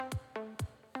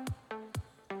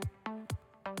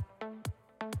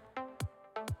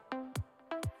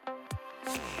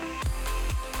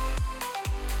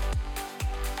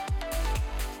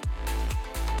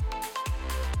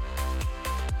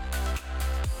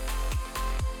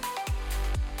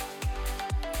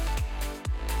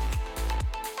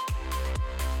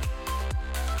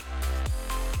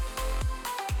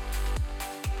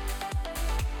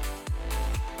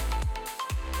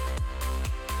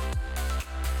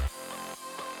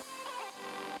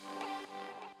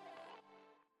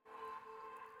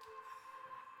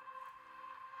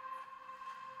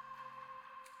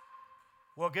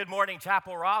Well, good morning,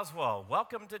 Chapel Roswell.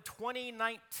 Welcome to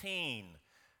 2019.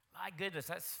 My goodness,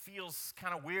 that feels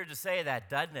kind of weird to say that,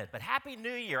 doesn't it? But Happy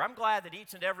New Year. I'm glad that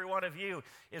each and every one of you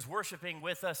is worshiping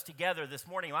with us together this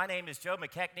morning. My name is Joe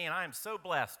McKechnie, and I am so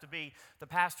blessed to be the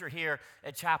pastor here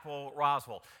at Chapel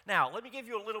Roswell. Now, let me give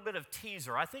you a little bit of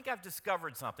teaser. I think I've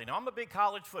discovered something. Now, I'm a big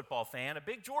college football fan, a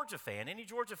big Georgia fan. Any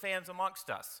Georgia fans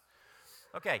amongst us?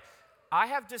 Okay, I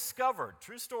have discovered,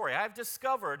 true story, I have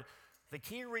discovered the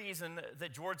key reason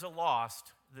that Georgia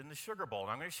lost in the Sugar Bowl.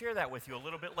 And I'm going to share that with you a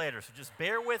little bit later, so just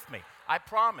bear with me. I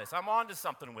promise. I'm on to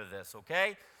something with this,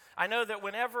 okay? I know that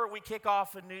whenever we kick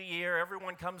off a new year,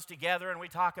 everyone comes together and we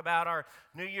talk about our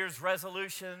New Year's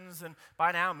resolutions, and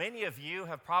by now many of you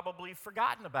have probably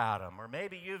forgotten about them, or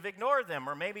maybe you've ignored them,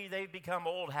 or maybe they've become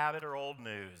old habit or old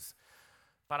news.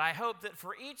 But I hope that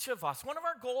for each of us, one of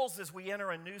our goals as we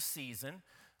enter a new season,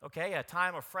 okay, a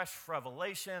time of fresh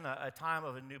revelation, a time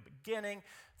of a new beginning,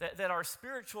 that our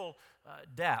spiritual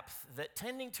depth, that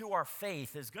tending to our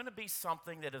faith is going to be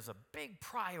something that is a big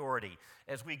priority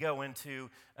as we go into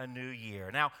a new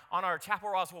year. Now, on our Chapel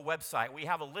Roswell website, we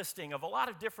have a listing of a lot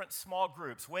of different small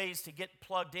groups, ways to get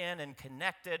plugged in and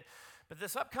connected. But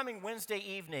this upcoming Wednesday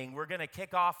evening, we're going to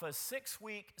kick off a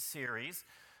 6-week series.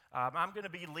 I'm going to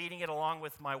be leading it along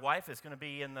with my wife. It's going to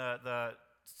be in the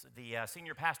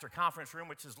Senior Pastor Conference Room,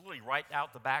 which is literally right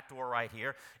out the back door right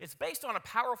here. It's based on a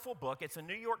powerful book. It's a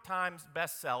New York Times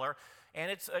bestseller,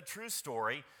 and it's a true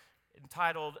story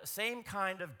entitled Same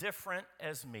Kind of Different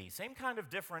as Me. Same Kind of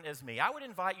Different as Me. I would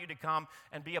invite you to come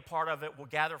and be a part of it. We'll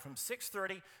gather from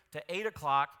 6:30 to 8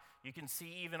 o'clock. You can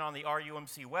see even on the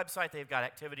RUMC website, they've got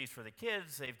activities for the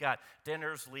kids. They've got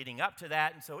dinners leading up to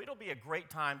that, and so it'll be a great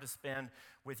time to spend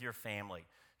with your family.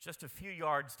 Just a few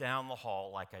yards down the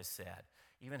hall, like I said.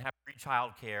 Even have free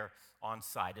childcare on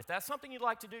site. If that's something you'd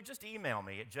like to do, just email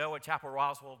me at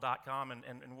joe@chapelroswell.com,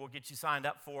 and we'll get you signed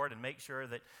up for it and make sure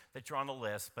that you're on the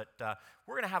list. But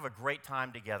we're going to have a great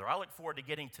time together. I look forward to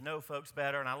getting to know folks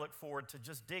better, and I look forward to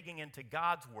just digging into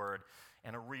God's Word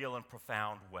in a real and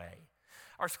profound way.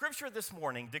 Our scripture this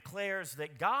morning declares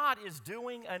that God is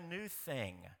doing a new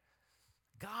thing.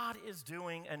 God is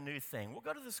doing a new thing. We'll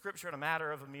go to the scripture in a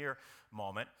matter of a mere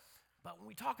moment. But when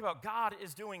we talk about God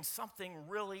is doing something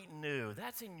really new,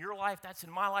 that's in your life, that's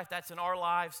in my life, that's in our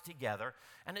lives together.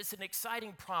 And it's an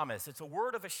exciting promise. It's a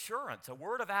word of assurance, a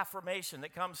word of affirmation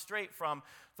that comes straight from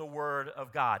the Word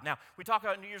of God. Now, we talk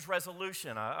about New Year's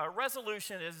resolution. A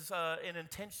resolution is an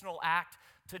intentional act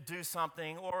to do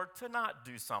something or to not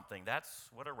do something.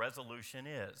 That's what a resolution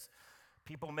is.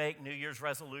 People make New Year's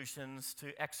resolutions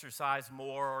to exercise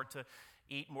more or to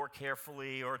eat more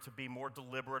carefully or to be more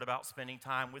deliberate about spending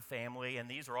time with family, and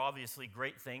these are obviously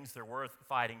great things. They're worth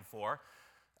fighting for.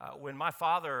 When my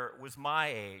father was my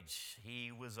age,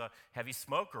 he was a heavy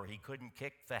smoker. He couldn't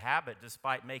kick the habit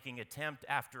despite making attempt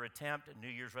after attempt, New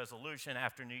Year's resolution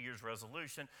after New Year's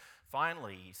resolution.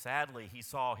 Finally, sadly, he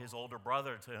saw his older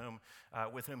brother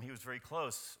with whom he was very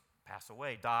close pass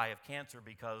away, die of cancer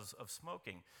because of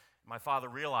smoking. My father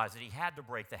realized that he had to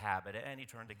break the habit, and he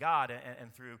turned to God,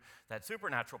 and through that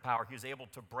supernatural power, he was able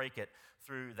to break it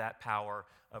through that power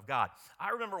of God. I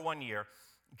remember one year,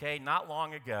 okay, not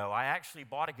long ago, I actually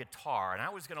bought a guitar, and I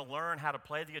was going to learn how to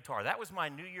play the guitar. That was my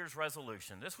New Year's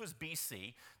resolution. This was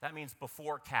BC. That means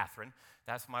before Catherine.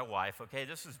 That's my wife, okay?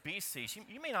 This was BC.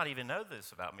 You may not even know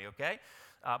this about me, okay?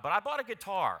 But I bought a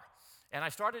guitar, and I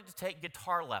started to take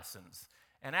guitar lessons.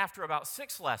 And after about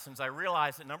 6 lessons, I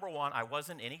realized that number 1, I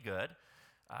wasn't any good.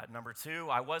 Number 2,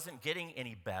 I wasn't getting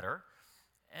any better.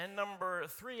 And number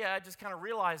 3, I just kind of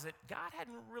realized that God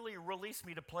hadn't really released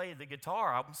me to play the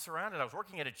guitar. I was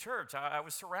working at a church. I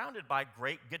was surrounded by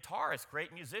great guitarists,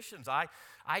 great musicians. I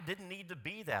didn't need to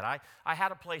be that. I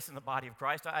had a place in the body of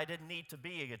Christ. I didn't need to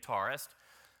be a guitarist.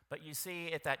 But you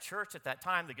see, at that church at that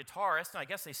time, the guitarists, and I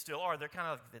guess they still are, they're kind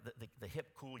of the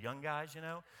hip, cool young guys, you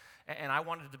know. And I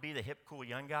wanted to be the hip, cool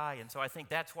young guy, and so I think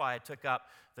that's why I took up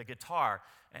the guitar.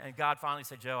 And God finally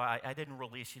said, Joe, I didn't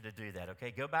release you to do that,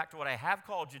 okay? Go back to what I have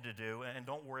called you to do, and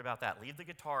don't worry about that. Leave the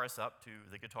guitarist up to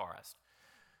the guitarist.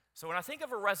 So when I think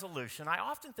of a resolution, I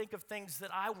often think of things that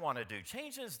I want to do,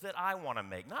 changes that I want to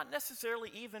make, not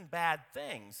necessarily even bad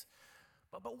things.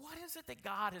 But what is it that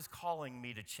God is calling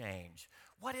me to change?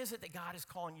 What is it that God is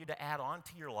calling you to add on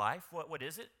to your life? What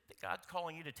is it that God's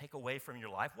calling you to take away from your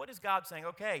life? What is God saying,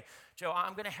 okay, Joe,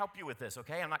 I'm going to help you with this,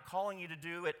 okay? I'm not calling you to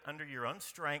do it under your own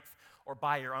strength or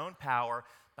by your own power,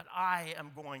 but I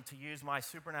am going to use my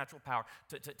supernatural power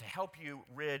to help you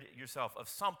rid yourself of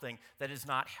something that is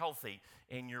not healthy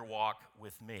in your walk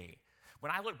with me.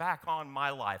 When I look back on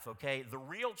my life, okay, the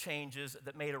real changes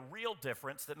that made a real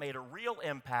difference, that made a real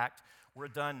impact, were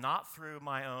done not through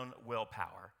my own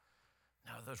willpower.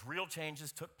 No, those real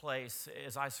changes took place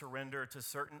as I surrendered to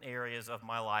certain areas of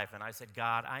my life, and I said,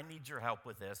 God, I need your help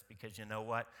with this because you know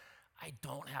what? I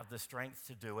don't have the strength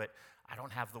to do it. I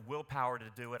don't have the willpower to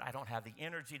do it. I don't have the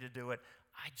energy to do it.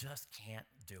 I just can't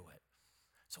do it.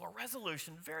 So a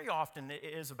resolution very often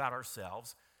is about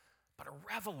ourselves. But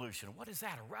a revolution, what is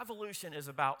that? A revolution is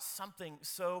about something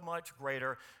so much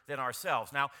greater than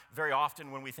ourselves. Now, very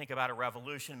often when we think about a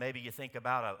revolution, maybe you think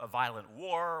about a violent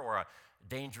war or a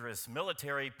dangerous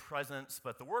military presence,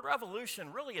 but the word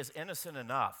revolution really is innocent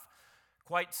enough.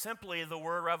 Quite simply, the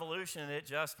word revolution, it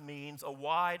just means a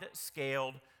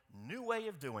wide-scaled new way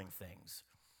of doing things.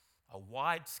 A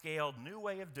wide-scaled new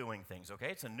way of doing things,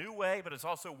 okay? It's a new way, but it's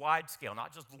also wide-scale,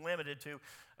 not just limited to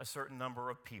a certain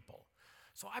number of people.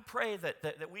 So I pray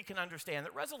that we can understand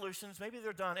that resolutions, maybe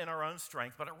they're done in our own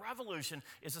strength, but a revolution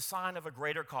is a sign of a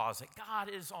greater cause, that God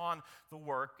is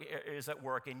at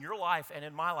work in your life and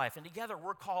in my life. And together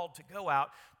we're called to go out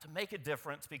to make a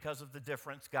difference because of the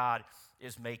difference God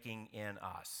is making in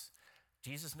us.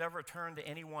 Jesus never turned to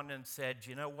anyone and said,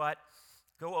 you know what,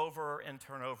 go over and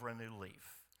turn over a new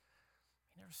leaf.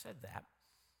 He never said that.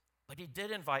 But he did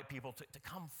invite people to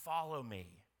come follow me.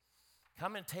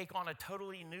 Come and take on a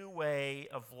totally new way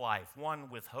of life,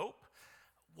 one with hope,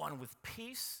 one with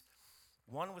peace,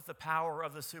 one with the power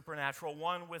of the supernatural,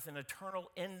 one with an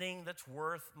eternal ending that's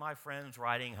worth, my friends,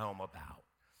 writing home about.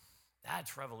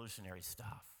 That's revolutionary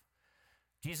stuff.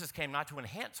 Jesus came not to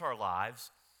enhance our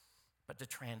lives, but to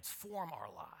transform our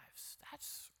lives.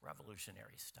 That's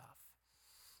revolutionary stuff.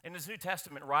 In his New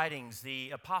Testament writings, the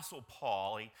Apostle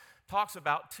Paul, he talks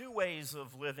about two ways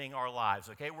of living our lives,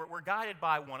 okay? We're guided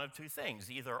by one of two things,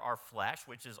 either our flesh,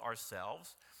 which is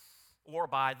ourselves, or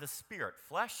by the Spirit.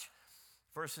 Flesh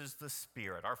versus the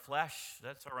Spirit. Our flesh,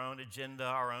 that's our own agenda,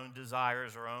 our own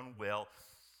desires, our own will,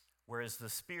 whereas the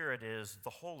Spirit is the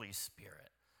Holy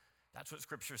Spirit. That's what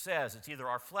Scripture says. It's either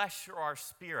our flesh or our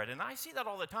spirit. And I see that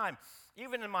all the time,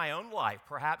 even in my own life.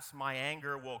 Perhaps my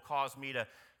anger will cause me to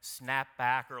snap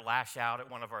back or lash out at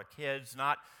one of our kids,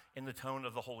 not in the tone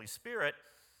of the Holy Spirit,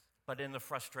 but in the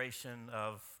frustration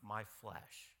of my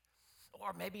flesh.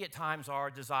 Or maybe at times our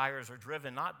desires are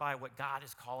driven not by what God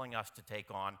is calling us to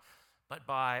take on, but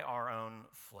by our own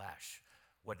flesh,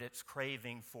 what it's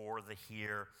craving for the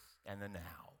here and the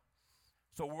now.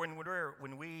 So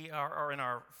when we are in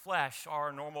our flesh,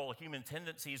 our normal human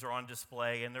tendencies are on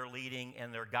display, and they're leading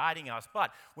and they're guiding us.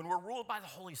 But when we're ruled by the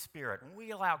Holy Spirit, when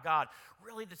we allow God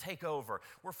really to take over,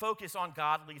 we're focused on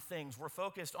godly things. We're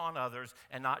focused on others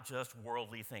and not just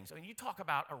worldly things. I mean, you talk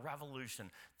about a revolution.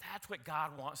 That's what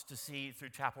God wants to see through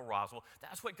Chapel Roswell.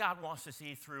 That's what God wants to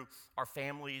see through our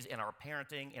families and our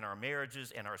parenting and our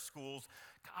marriages and our schools.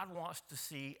 God wants to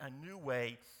see a new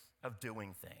way of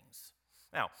doing things.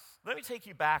 Now, let me take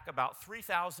you back about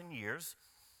 3,000 years.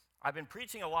 I've been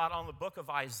preaching a lot on the book of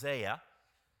Isaiah.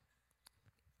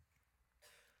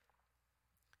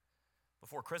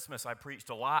 Before Christmas, I preached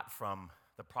a lot from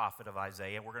the prophet of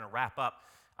Isaiah. We're going to wrap up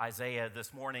Isaiah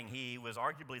this morning. He was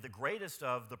arguably the greatest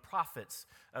of the prophets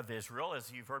of Israel.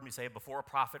 As you've heard me say before, a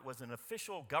prophet was an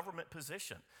official government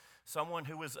position, someone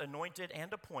who was anointed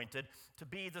and appointed to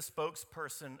be the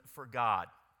spokesperson for God.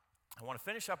 I want to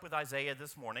finish up with Isaiah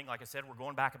this morning. Like I said, we're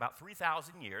going back about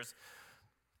 3,000 years.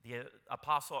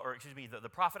 The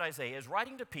prophet Isaiah is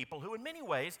writing to people who in many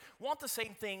ways want the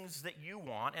same things that you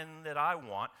want and that I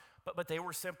want, but they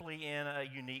were simply in a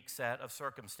unique set of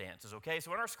circumstances, okay?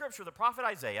 So in our scripture, the prophet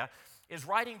Isaiah is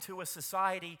writing to a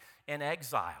society in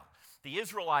exile. The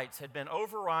Israelites had been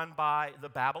overrun by the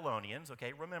Babylonians,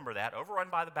 okay? Remember that, overrun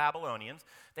by the Babylonians.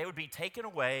 They would be taken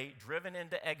away, driven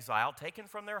into exile, taken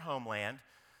from their homeland.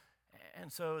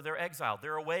 And so they're exiled.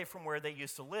 They're away from where they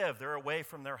used to live. They're away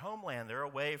from their homeland. They're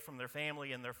away from their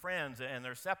family and their friends, and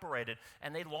they're separated.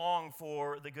 And they long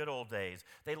for the good old days.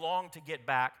 They long to get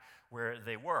back where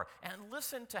they were. And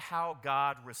listen to how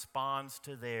God responds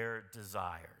to their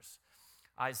desires.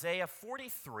 Isaiah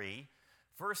 43,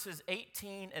 verses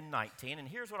 18 and 19. And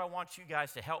here's what I want you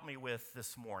guys to help me with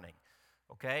this morning,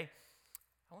 okay?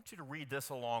 I want you to read this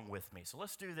along with me. So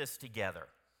let's do this together.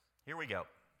 Here we go.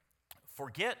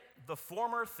 Forget the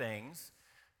former things.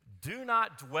 Do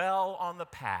not dwell on the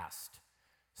past.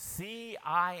 See,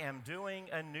 I am doing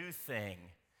a new thing.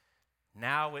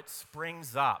 Now it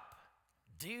springs up.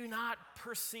 Do not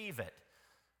perceive it.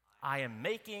 I am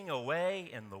making a way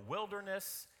in the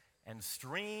wilderness and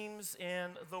streams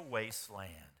in the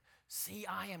wasteland. See,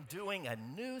 I am doing a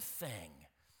new thing.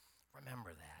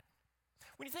 Remember that.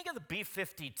 When you think of the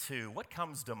B-52, what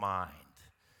comes to mind?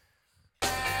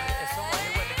 As someone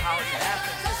who went to college in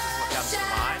Athens, this is what comes to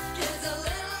mind.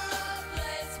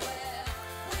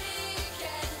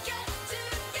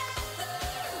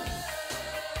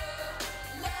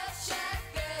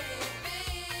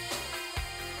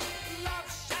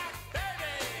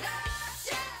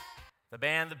 The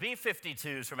band, the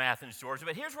B-52s from Athens, Georgia.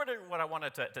 But here's what I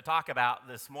wanted to talk about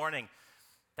this morning.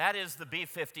 That is the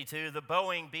B-52, the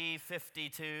Boeing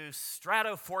B-52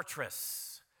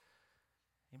 Stratofortress.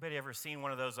 Anybody ever seen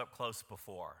one of those up close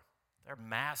before? They're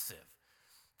massive.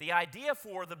 The idea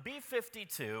for the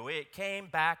B-52, it came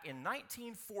back in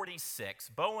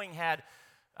 1946. Boeing had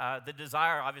the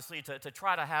desire, obviously, to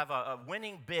try to have a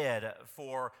winning bid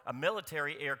for a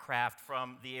military aircraft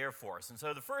from the Air Force. And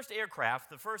so the first aircraft,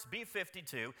 the first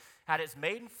B-52, had its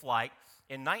maiden flight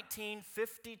in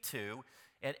 1952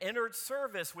 and entered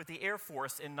service with the Air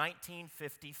Force in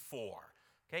 1954.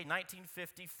 Okay,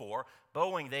 1954,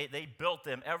 Boeing, they built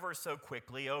them ever so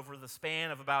quickly. Over the span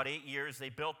of about 8 years, they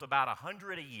built about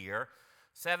 100 a year.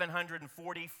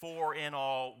 744 in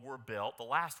all were built. The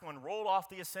last one rolled off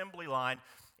the assembly line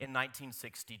in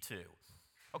 1962.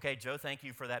 Okay, Joe, thank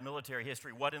you for that military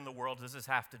history. What in the world does this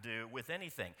have to do with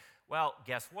anything? Well,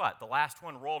 guess what? The last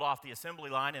one rolled off the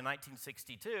assembly line in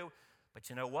 1962, but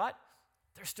you know what?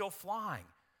 They're still flying.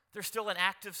 They're still in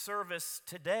active service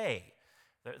today.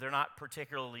 They're not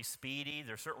particularly speedy.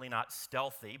 They're certainly not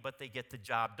stealthy, but they get the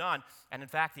job done. And in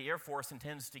fact, the Air Force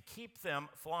intends to keep them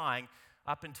flying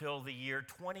up until the year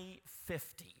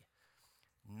 2050.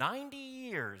 90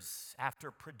 years after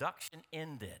production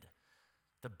ended,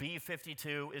 the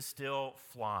B-52 is still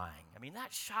flying. I mean,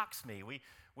 that shocks me.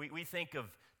 We think of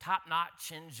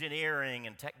top-notch engineering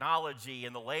and technology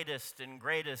and the latest and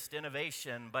greatest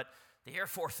innovation, but the Air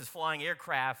Force is flying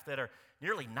aircraft that are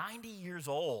nearly 90 years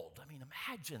old. I mean,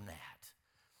 imagine that.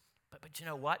 But you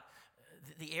know what?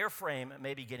 The airframe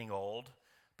may be getting old,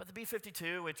 but the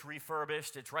B-52, it's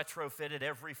refurbished, it's retrofitted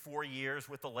every 4 years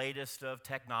with the latest of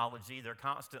technology. They're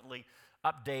constantly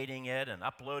updating it and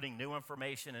uploading new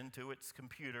information into its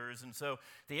computers. And so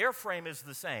the airframe is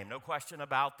the same, no question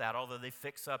about that, although they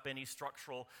fix up any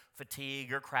structural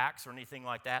fatigue or cracks or anything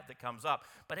like that comes up.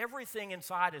 But everything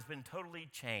inside has been totally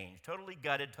changed, totally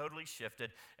gutted, totally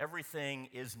shifted. Everything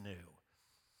is new.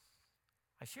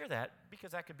 I share that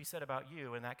because that could be said about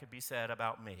you and that could be said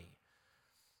about me.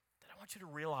 I want you to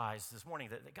realize this morning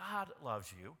that God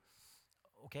loves you,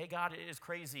 okay? God is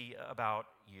crazy about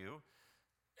you.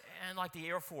 And like the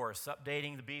Air Force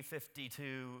updating the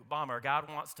B-52 bomber, God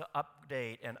wants to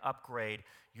update and upgrade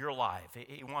your life.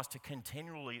 He wants to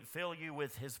continually fill you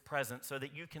with His presence so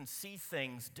that you can see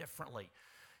things differently.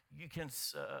 You can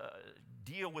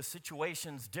deal with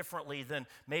situations differently than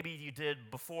maybe you did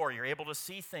before. You're able to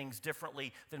see things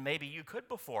differently than maybe you could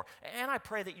before. And I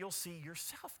pray that you'll see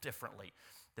yourself differently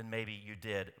than maybe you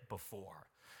did before.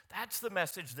 That's the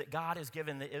message that God has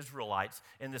given the Israelites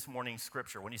in this morning's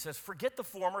scripture. When He says, forget the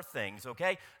former things,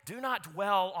 okay? Do not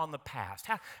dwell on the past.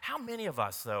 How many of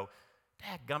us, though,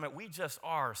 dadgummit, we just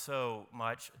are so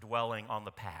much dwelling on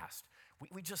the past.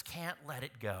 We just can't let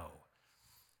it go.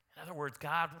 In other words,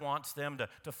 God wants them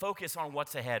to focus on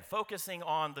what's ahead, focusing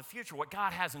on the future, what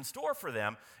God has in store for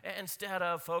them, instead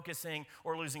of focusing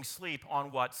or losing sleep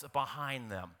on what's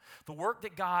behind them. The work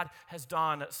that God has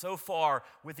done so far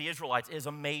with the Israelites is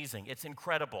amazing. It's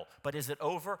incredible. But is it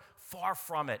over? Far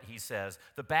from it, He says.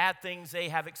 The bad things they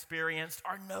have experienced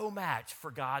are no match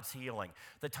for God's healing.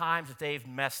 The times that they've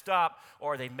messed up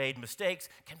or they've made mistakes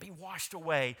can be washed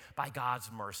away by God's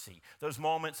mercy. Those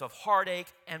moments of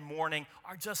heartache and mourning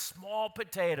are just small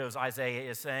potatoes, Isaiah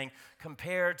is saying,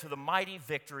 compared to the mighty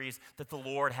victories that the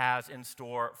Lord has in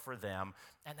store for them.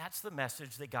 And that's the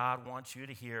message that God wants you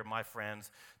to hear, my friends,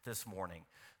 this morning.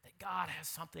 That God has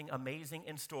something amazing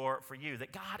in store for you.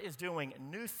 That God is doing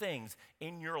new things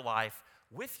in your life,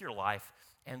 with your life,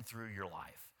 and through your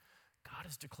life. God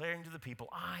is declaring to the people,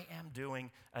 I am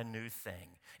doing a new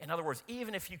thing. In other words,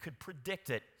 even if you could predict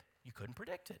it, you couldn't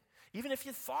predict it. Even if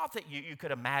you thought that you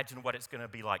could imagine what it's going to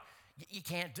be like, you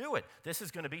can't do it. This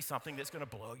is going to be something that's going to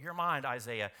blow your mind,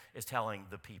 Isaiah is telling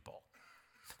the people.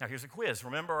 Now, here's a quiz.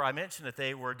 Remember, I mentioned that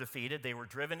they were defeated. They were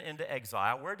driven into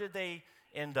exile. Where did they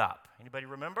end up? Anybody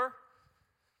remember?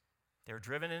 They were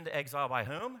driven into exile by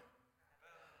whom?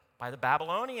 By the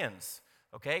Babylonians.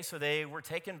 Okay, so they were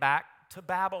taken back to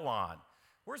Babylon.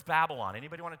 Where's Babylon?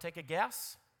 Anybody want to take a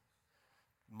guess?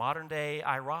 Modern-day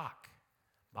Iraq.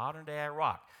 Modern-day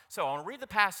Iraq. So I want to read the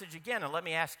passage again, and let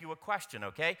me ask you a question,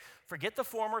 okay? Forget the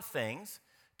former things.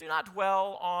 Do not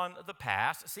dwell on the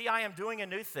past. See, I am doing a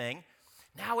new thing.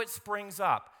 Now it springs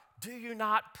up. Do you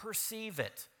not perceive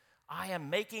it? I am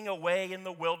making a way in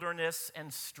the wilderness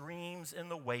and streams in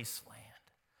the wasteland.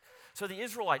 So the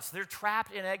Israelites, they're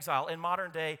trapped in exile in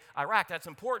modern-day Iraq. That's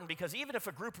important because even if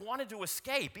a group wanted to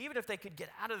escape, even if they could get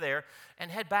out of there and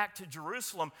head back to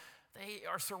Jerusalem, they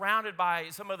are surrounded by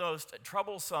some of those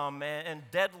troublesome and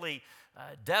deadly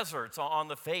deserts on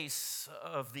the face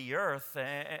of the earth.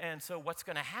 And so what's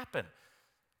going to happen?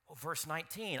 Well, verse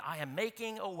 19, I am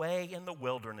making a way in the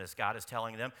wilderness, God is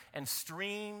telling them, and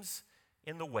streams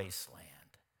in the wasteland.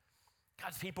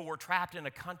 God's people were trapped in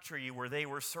a country where they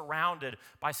were surrounded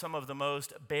by some of the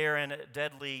most barren,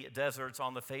 deadly deserts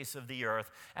on the face of the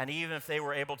earth. And even if they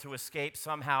were able to escape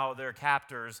somehow their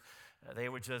captors, they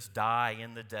would just die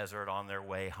in the desert on their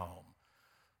way home.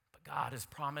 But God is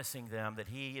promising them that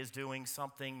He is doing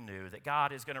something new, that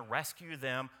God is going to rescue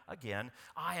them again.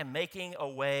 I am making a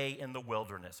way in the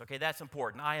wilderness. Okay, that's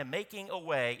important. I am making a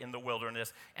way in the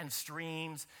wilderness and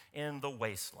streams in the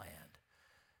wasteland.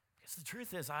 Because the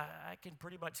truth is, I can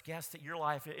pretty much guess that your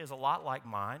life is a lot like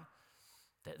mine,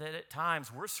 that at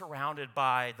times we're surrounded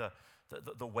by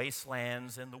the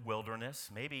wastelands and the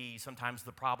wilderness. Maybe sometimes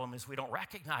the problem is we don't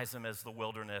recognize them as the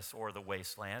wilderness or the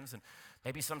wastelands. And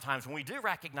maybe sometimes when we do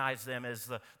recognize them as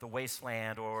the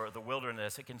wasteland or the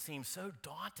wilderness, it can seem so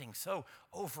daunting, so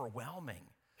overwhelming.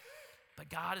 But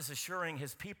God is assuring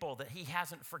His people that He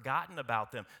hasn't forgotten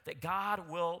about them, that God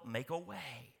will make a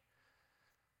way.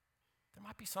 There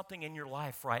might be something in your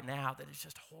life right now that is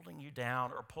just holding you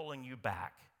down or pulling you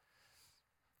back.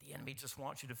 The enemy just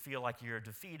wants you to feel like you're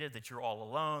defeated, that you're all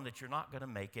alone, that you're not going to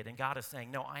make it. And God is saying,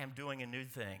 no, I am doing a new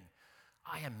thing.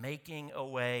 I am making a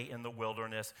way in the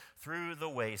wilderness, through the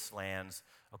wastelands.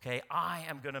 Okay, I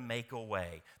am going to make a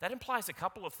way. That implies a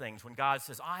couple of things when God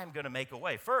says, I am going to make a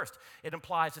way. First, it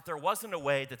implies that there wasn't a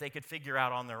way that they could figure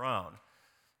out on their own.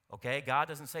 Okay, God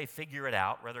doesn't say figure it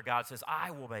out. Rather, God says,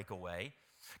 I will make a way.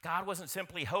 God wasn't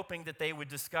simply hoping that they would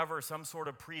discover some sort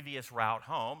of previous route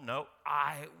home. No,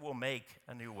 I will make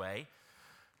a new way.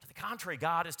 To the contrary,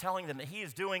 God is telling them that He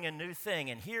is doing a new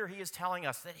thing. And here He is telling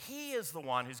us that He is the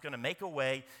one who's going to make a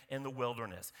way in the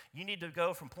wilderness. You need to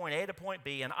go from point A to point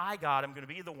B, and I, God, am going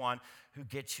to be the one who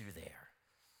gets you there.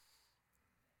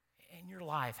 In your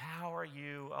life, how are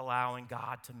you allowing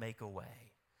God to make a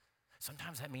way?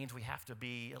 Sometimes that means we have to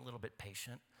be a little bit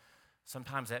patient.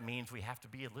 Sometimes that means we have to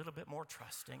be a little bit more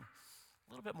trusting, a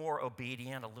little bit more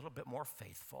obedient, a little bit more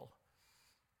faithful.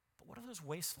 But what are those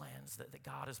wastelands that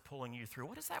God is pulling you through?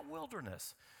 What is that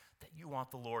wilderness that you want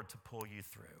the Lord to pull you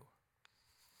through?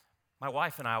 My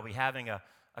wife and I will be having a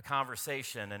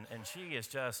conversation, and she is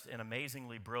just an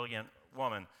amazingly brilliant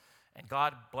woman. And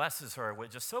God blesses her with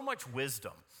just so much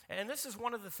wisdom. And this is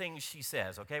one of the things she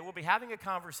says, okay? We'll be having a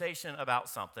conversation about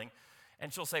something,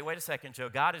 and she'll say, wait a second, Joe,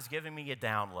 God is giving me a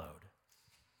download.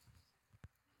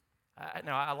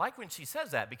 Now, I like when she says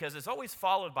that because it's always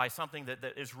followed by something that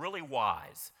is really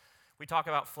wise. We talk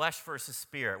about flesh versus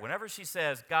spirit. Whenever she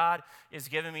says, God is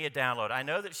giving me a download, I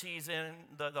know that she's in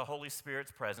the Holy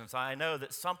Spirit's presence. I know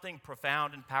that something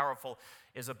profound and powerful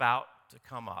is about to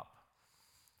come up.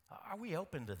 Are we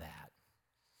open to that?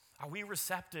 Are we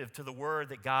receptive to the word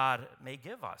that God may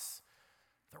give us?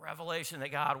 The revelation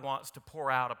that God wants to pour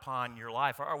out upon your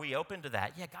life. Are we open to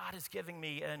that? Yeah, God is giving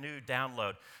me a new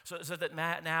download so that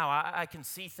now I can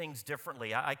see things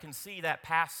differently. I can see that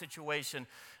past situation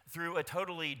through a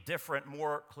totally different,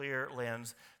 more clear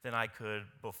lens than I could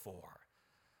before.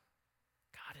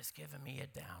 God has given me a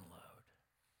download.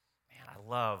 Man, I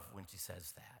love when she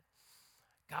says that.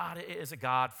 God is a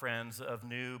God, friends, of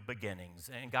new beginnings,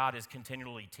 and God is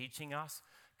continually teaching us,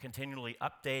 continually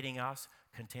updating us,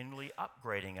 continually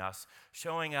upgrading us,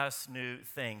 showing us new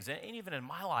things. And even in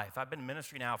my life, I've been in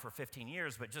ministry now for 15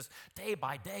 years, but just day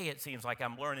by day, it seems like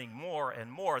I'm learning more and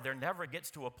more. There never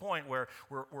gets to a point where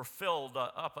we're filled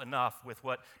up enough with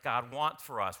what God wants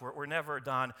for us. We're never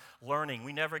done learning.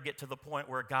 We never get to the point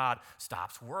where God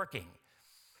stops working.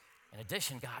 In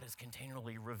addition, God is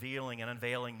continually revealing and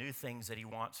unveiling new things that He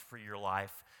wants for your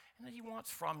life and that He wants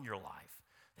from your life.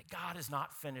 That God is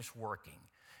not finished working.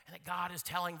 And that God is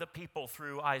telling the people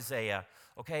through Isaiah,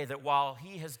 okay, that while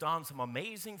He has done some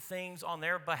amazing things on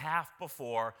their behalf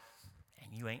before,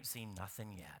 and you ain't seen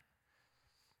nothing yet.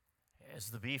 As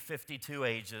the B-52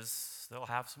 ages, they'll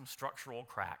have some structural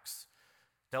cracks.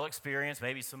 They'll experience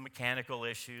maybe some mechanical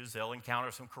issues. They'll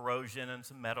encounter some corrosion and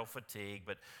some metal fatigue.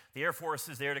 But the Air Force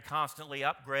is there to constantly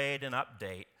upgrade and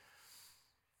update.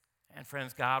 And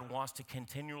friends, God wants to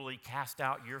continually cast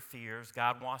out your fears.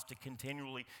 God wants to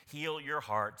continually heal your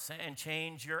hearts and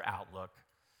change your outlook,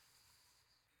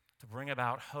 to bring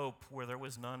about hope where there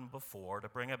was none before, to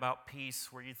bring about peace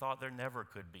where you thought there never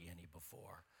could be any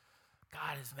before.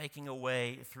 God is making a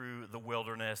way through the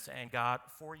wilderness, and God,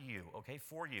 for you, okay,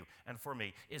 for you and for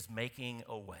me, is making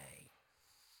a way.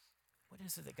 What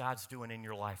is it that God's doing in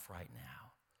your life right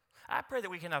now? I pray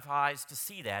that we can have eyes to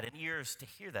see that and ears to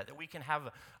hear that we can have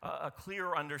a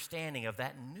clearer understanding of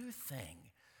that new thing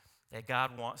that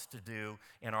God wants to do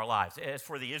in our lives. As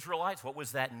for the Israelites, what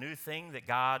was that new thing that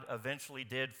God eventually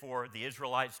did for the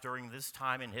Israelites during this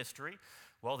time in history?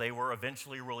 Well, they were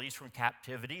eventually released from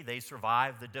captivity. They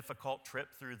survived the difficult trip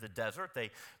through the desert. They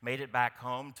made it back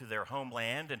home to their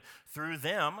homeland, and through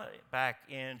them, back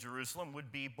in Jerusalem,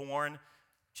 would be born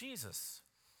Jesus,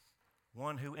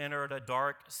 one who entered a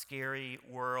dark, scary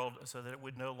world so that it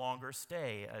would no longer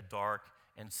stay a dark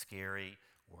and scary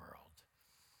world.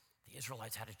 The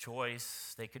Israelites had a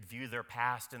choice. They could view their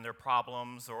past and their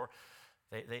problems, or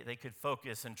they could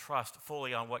focus and trust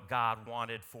fully on what God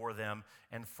wanted for them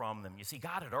and from them. You see,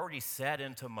 God had already set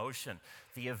into motion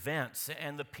the events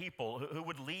and the people who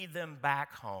would lead them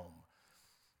back home.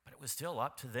 But it was still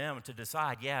up to them to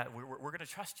decide, yeah, we're going to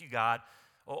trust you, God,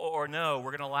 or no,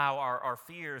 we're going to allow our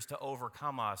fears to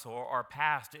overcome us, or our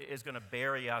past is going to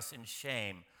bury us in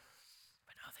shame.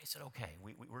 But no, they said, okay,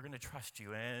 we're going to trust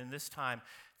you. And this time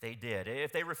they did.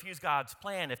 If they refused God's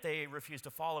plan, if they refused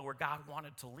to follow where God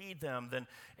wanted to lead them, then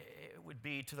it would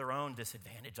be to their own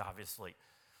disadvantage, obviously.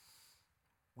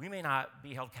 We may not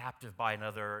be held captive by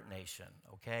another nation,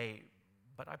 okay?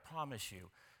 But I promise you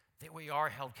that we are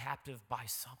held captive by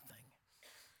something.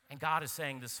 And God is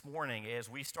saying this morning, as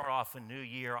we start off a new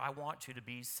year, I want you to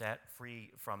be set free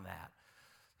from that.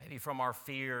 Maybe from our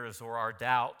fears or our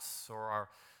doubts or our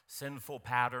sinful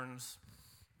patterns.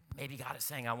 Maybe God is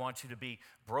saying, I want you to be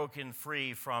broken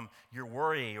free from your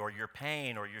worry or your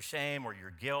pain or your shame or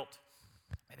your guilt.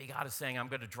 Maybe God is saying, I'm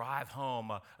going to drive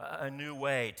home a new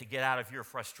way to get out of your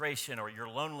frustration or your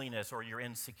loneliness or your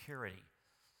insecurity.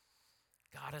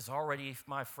 God has already,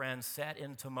 my friends, set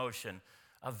into motion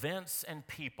events and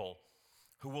people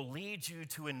who will lead you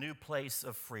to a new place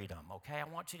of freedom, okay?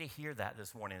 I want you to hear that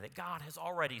this morning, that God has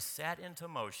already set into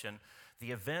motion the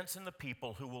events and the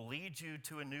people who will lead you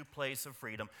to a new place of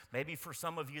freedom. Maybe for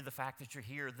some of you, the fact that you're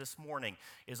here this morning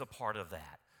is a part of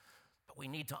that. But we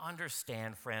need to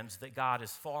understand, friends, that God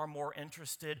is far more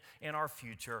interested in our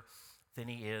future than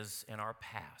he is in our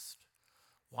past.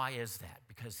 Why is that?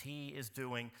 Because he is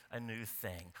doing a new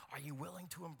thing. Are you willing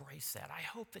to embrace that? I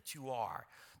hope that you are.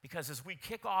 Because as we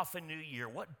kick off a new year,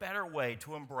 what better way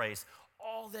to embrace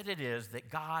all that it is that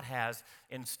God has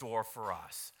in store for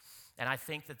us? And I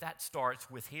think that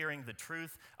starts with hearing the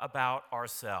truth about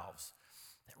ourselves.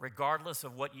 That regardless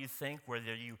of what you think,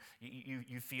 whether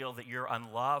you feel that you're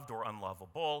unloved or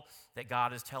unlovable, that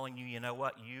God is telling you, you know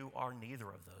what, you are neither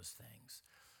of those things.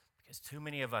 Because too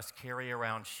many of us carry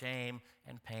around shame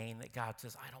and pain that God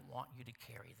says, I don't want you to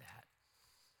carry that.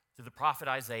 Through the prophet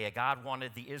Isaiah, God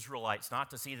wanted the Israelites not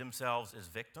to see themselves as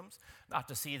victims, not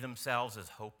to see themselves as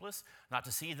hopeless, not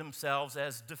to see themselves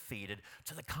as defeated.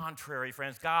 To the contrary,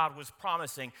 friends, God was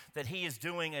promising that he is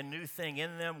doing a new thing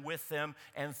in them, with them,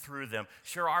 and through them.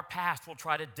 Sure, our past will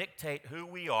try to dictate who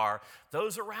we are.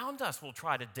 Those around us will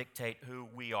try to dictate who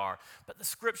we are. But the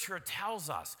scripture tells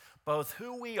us both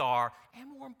who we are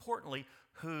and, more importantly,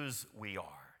 whose we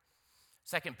are.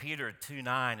 2 Peter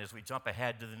 2:9, as we jump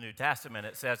ahead to the New Testament,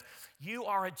 it says, you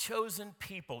are a chosen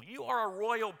people. You are a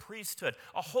royal priesthood,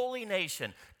 a holy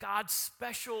nation, God's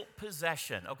special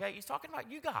possession. Okay, he's talking about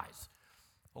you guys.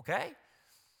 Okay?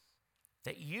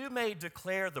 That you may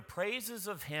declare the praises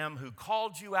of him who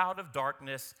called you out of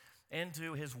darkness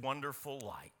into his wonderful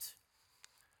light.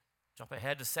 Jump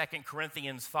ahead to 2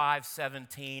 Corinthians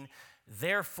 5:17.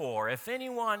 Therefore, if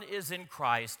anyone is in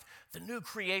Christ, the new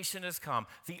creation has come.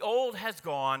 The old has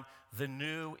gone, the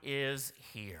new is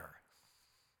here.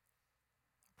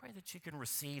 I pray that you can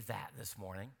receive that this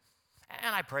morning.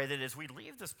 And I pray that as we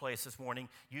leave this place this morning,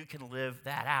 you can live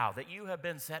that out, that you have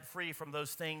been set free from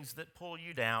those things that pull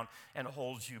you down and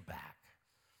hold you back.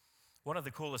 One of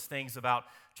the coolest things about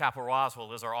Chapel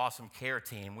Roswell is our awesome care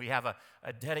team. We have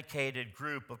a dedicated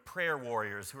group of prayer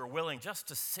warriors who are willing just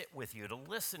to sit with you, to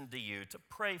listen to you, to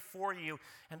pray for you,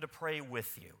 and to pray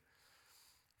with you.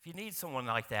 if you need someone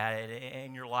like that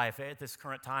in your life at this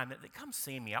current time, then come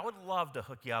see me. I would love to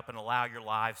hook you up and allow your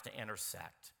lives to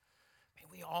intersect. I mean,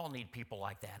 we all need people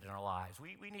like that in our lives.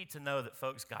 We need to know that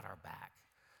folks got our back,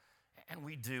 and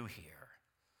we do here.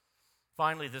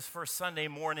 Finally, this first Sunday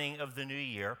morning of the new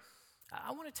year,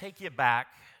 I want to take you back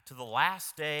to the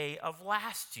last day of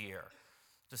last year,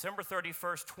 December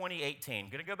 31st, 2018.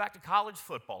 I'm going to go back to college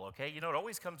football, okay? You know, it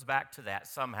always comes back to that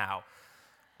somehow.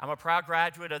 I'm a proud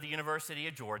graduate of the University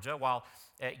of Georgia. While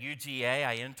at UGA,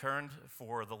 I interned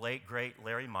for the late, great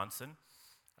Larry Munson.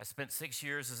 I spent 6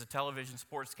 years as a television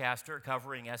sportscaster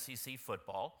covering SEC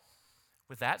football.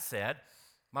 With that said,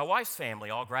 my wife's family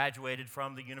all graduated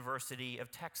from the University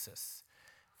of Texas.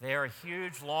 They are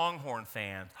huge Longhorn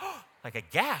fans. Like a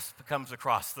gasp comes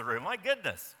across the room. My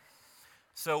goodness.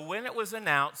 So when it was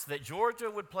announced that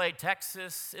Georgia would play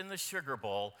Texas in the Sugar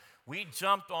Bowl, we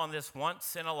jumped on this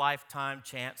once-in-a-lifetime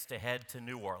chance to head to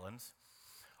New Orleans.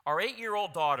 Our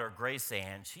 8-year-old daughter, Grace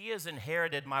Ann, she has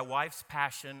inherited my wife's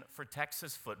passion for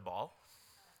Texas football.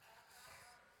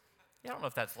 I don't know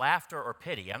if that's laughter or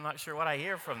pity. I'm not sure what I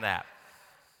hear from that.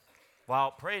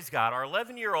 Well, praise God, our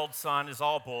 11-year-old son is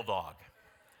all Bulldog.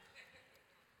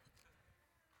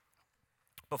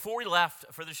 Before we left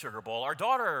for the Sugar Bowl, our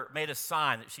daughter made a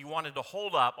sign that she wanted to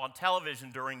hold up on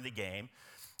television during the game.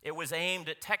 It was aimed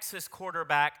at Texas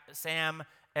quarterback Sam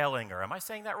Ehlinger. Am I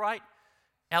saying that right?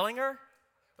 Ehlinger?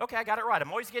 Okay, I got it right.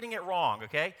 I'm always getting it wrong,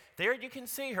 okay? There you can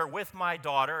see her with my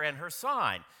daughter and her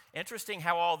sign. Interesting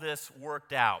how all this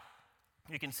worked out.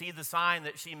 You can see the sign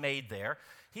that she made there.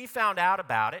 He found out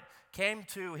about it, came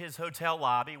to his hotel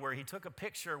lobby where he took a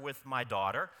picture with my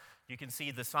daughter. You can see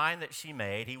the sign that she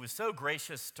made. He was so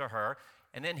gracious to her,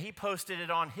 and then he posted it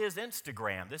on his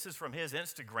Instagram. This is from his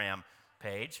Instagram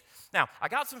page. Now, I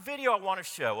got some video I want to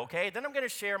show, okay? Then I'm going to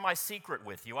share my secret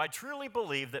with you. I truly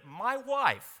believe that my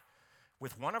wife,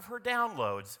 with one of her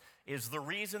downloads, is the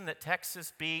reason that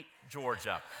Texas beat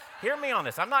Georgia. Hear me on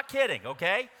this. I'm not kidding,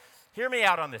 okay? Hear me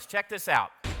out on this. Check this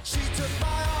out. She took my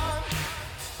arm.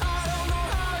 I don't know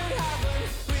how it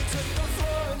happened. We took the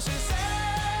floor and she said,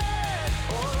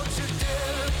 oh, don't you dare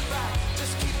look back.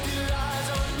 Just keep your eyes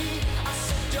on me. I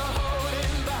said, you're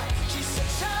holding back. She said,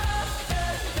 shut up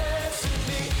and dance with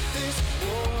me. This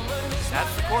woman is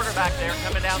That's the quarterback there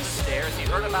coming down the stairs. He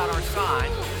heard about our sign,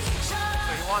 so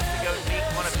he wants to go meet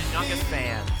one of his youngest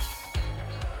fans.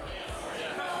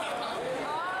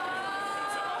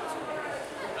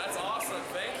 That's awesome.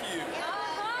 Thank you.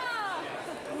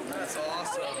 That's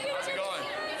awesome. How's it going?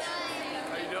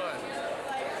 How you doing?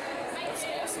 That's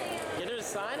awesome. Get her to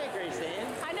sign it, Grace Ann.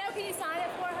 I know. Can you sign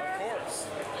it for her? Of course.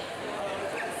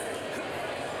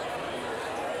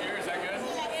 Here, is that good?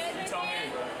 You tell me.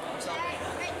 You tell me.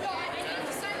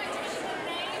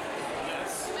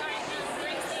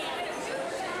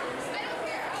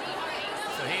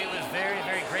 So he was very,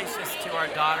 very gracious to our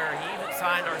daughter. He even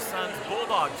signed our son's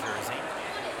Bulldog jersey.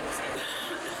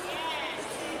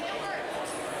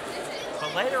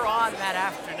 But later on that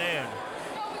afternoon,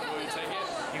 Will you take it?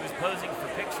 he was posing for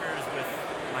pictures with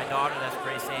my daughter, that's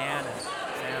Grace Ann, and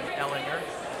Sam Ehlinger.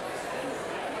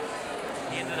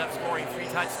 He ended up scoring 3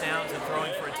 touchdowns and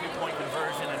throwing for a 2-point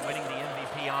conversion and winning the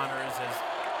MVP honors as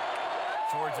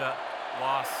Georgia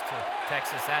lost to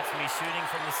Texas. That's me shooting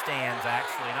from the stands,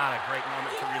 actually. Not a great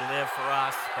moment to relive for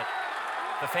us, but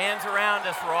the fans around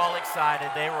us were all excited.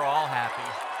 They were all happy.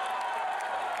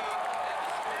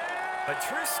 But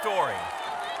true story,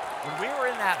 when we were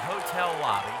in that hotel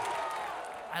lobby,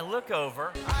 I look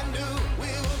over, I knew we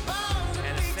were bound to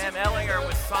and as Sam Ehlinger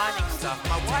was signing stuff,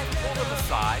 my wife pulled him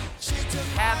aside,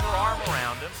 had her arm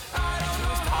around him, and she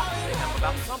was talking to him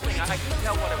about something. I couldn't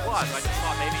tell what it was. I just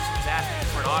thought maybe she was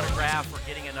asking for an autograph or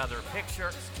getting another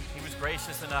picture. He was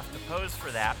gracious enough to pose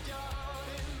for that.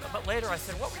 But later I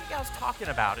said, what were you guys talking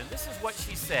about? And this is what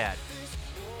she said.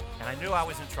 And I knew I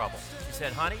was in trouble. She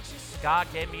said, honey, God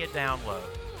gave me a download.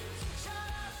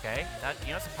 Okay?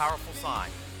 It's a powerful sign.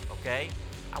 Okay?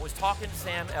 I was talking to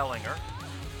Sam Ehlinger.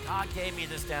 God gave me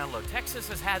this download. Texas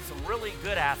has had some really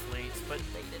good athletes, but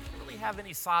they didn't really have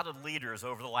any solid leaders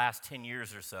over the last 10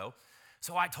 years or so.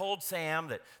 So I told Sam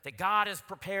that God has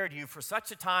prepared you for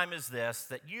such a time as this,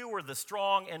 that you are the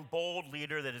strong and bold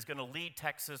leader that is going to lead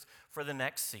Texas for the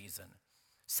next season.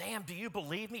 Sam, do you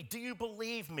believe me? Do you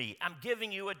believe me? I'm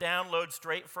giving you a download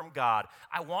straight from God.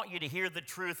 I want you to hear the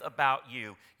truth about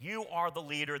you. You are the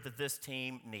leader that this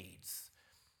team needs.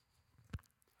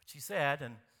 She said,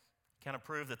 and kind of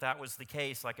proved that was the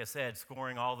case, like I said,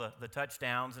 scoring all the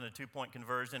touchdowns and a 2-point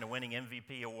conversion and winning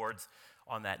MVP awards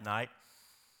on that night.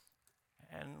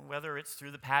 And whether it's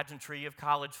through the pageantry of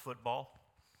college football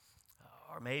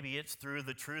or maybe it's through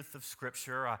the truth of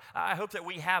Scripture. I hope that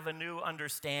we have a new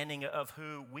understanding of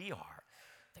who we are,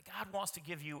 that God wants to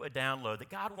give you a download, that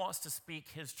God wants to speak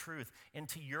His truth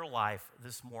into your life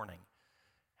this morning.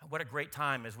 And what a great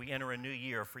time as we enter a new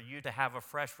year for you to have a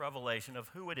fresh revelation of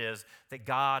who it is that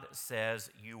God says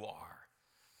you are.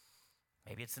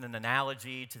 Maybe it's an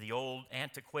analogy to the old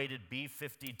antiquated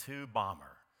B-52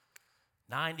 bomber.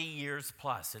 90 years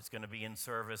plus it's going to be in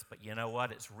service, but you know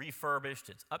what? It's refurbished,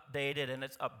 it's updated, and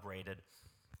it's upgraded.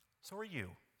 So are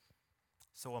you.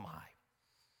 So am I.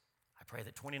 I pray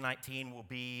that 2019 will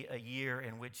be a year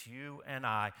in which you and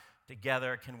I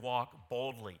together can walk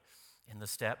boldly in the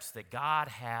steps that God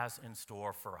has in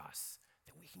store for us,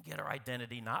 that we can get our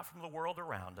identity not from the world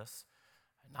around us,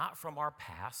 not from our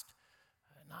past,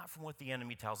 not from what the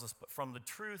enemy tells us, but from the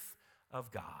truth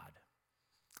of God.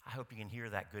 I hope you can hear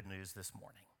that good news this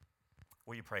morning.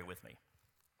 Will you pray with me?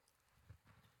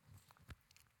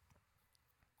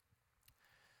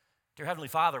 Dear Heavenly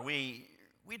Father, we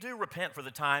do repent for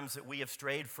the times that we have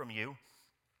strayed from you,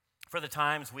 for the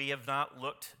times we have not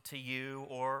looked to you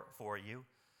or for you.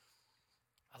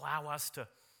 Allow us to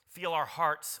feel our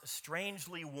hearts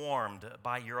strangely warmed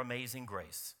by your amazing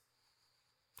grace.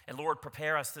 And Lord,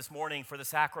 prepare us this morning for the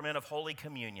sacrament of Holy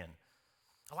Communion.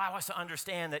 Allow us to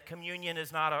understand that communion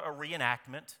is not a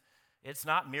reenactment. It's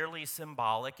not merely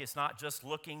symbolic. It's not just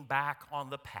looking back on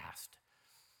the past.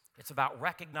 It's about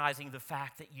recognizing the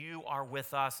fact that you are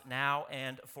with us now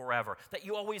and forever, that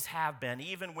you always have been,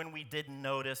 even when we didn't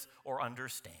notice or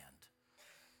understand.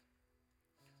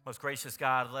 Most gracious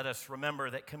God, let us remember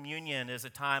that communion is a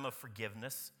time of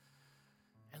forgiveness.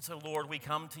 And so, Lord, we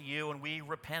come to you and we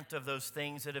repent of those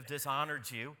things that have dishonored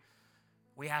you.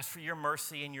 We ask for your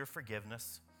mercy and your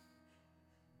forgiveness.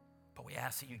 But we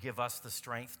ask that you give us the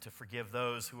strength to forgive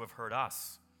those who have hurt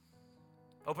us.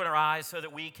 Open our eyes so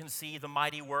that we can see the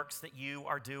mighty works that you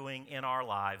are doing in our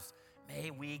lives. May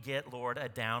we get, Lord, a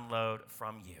download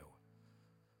from you.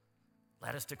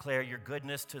 Let us declare your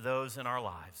goodness to those in our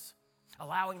lives,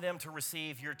 allowing them to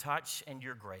receive your touch and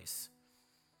your grace.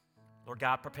 Lord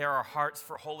God, prepare our hearts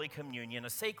for Holy Communion, a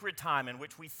sacred time in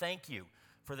which we thank you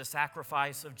for the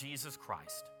sacrifice of Jesus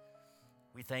Christ.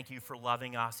 We thank you for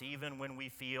loving us even when we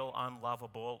feel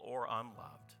unlovable or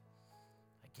unloved.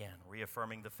 Again,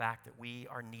 reaffirming the fact that we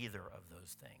are neither of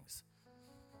those things.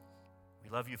 We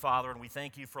love you, Father, and we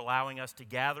thank you for allowing us to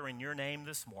gather in your name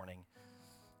this morning.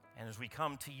 And as we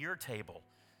come to your table,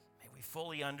 may we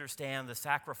fully understand the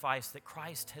sacrifice that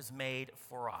Christ has made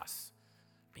for us,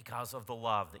 because of the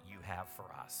love that you have for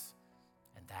us.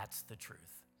 And that's the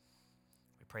truth.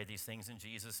 We pray these things in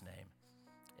Jesus' name.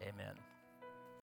 Amen.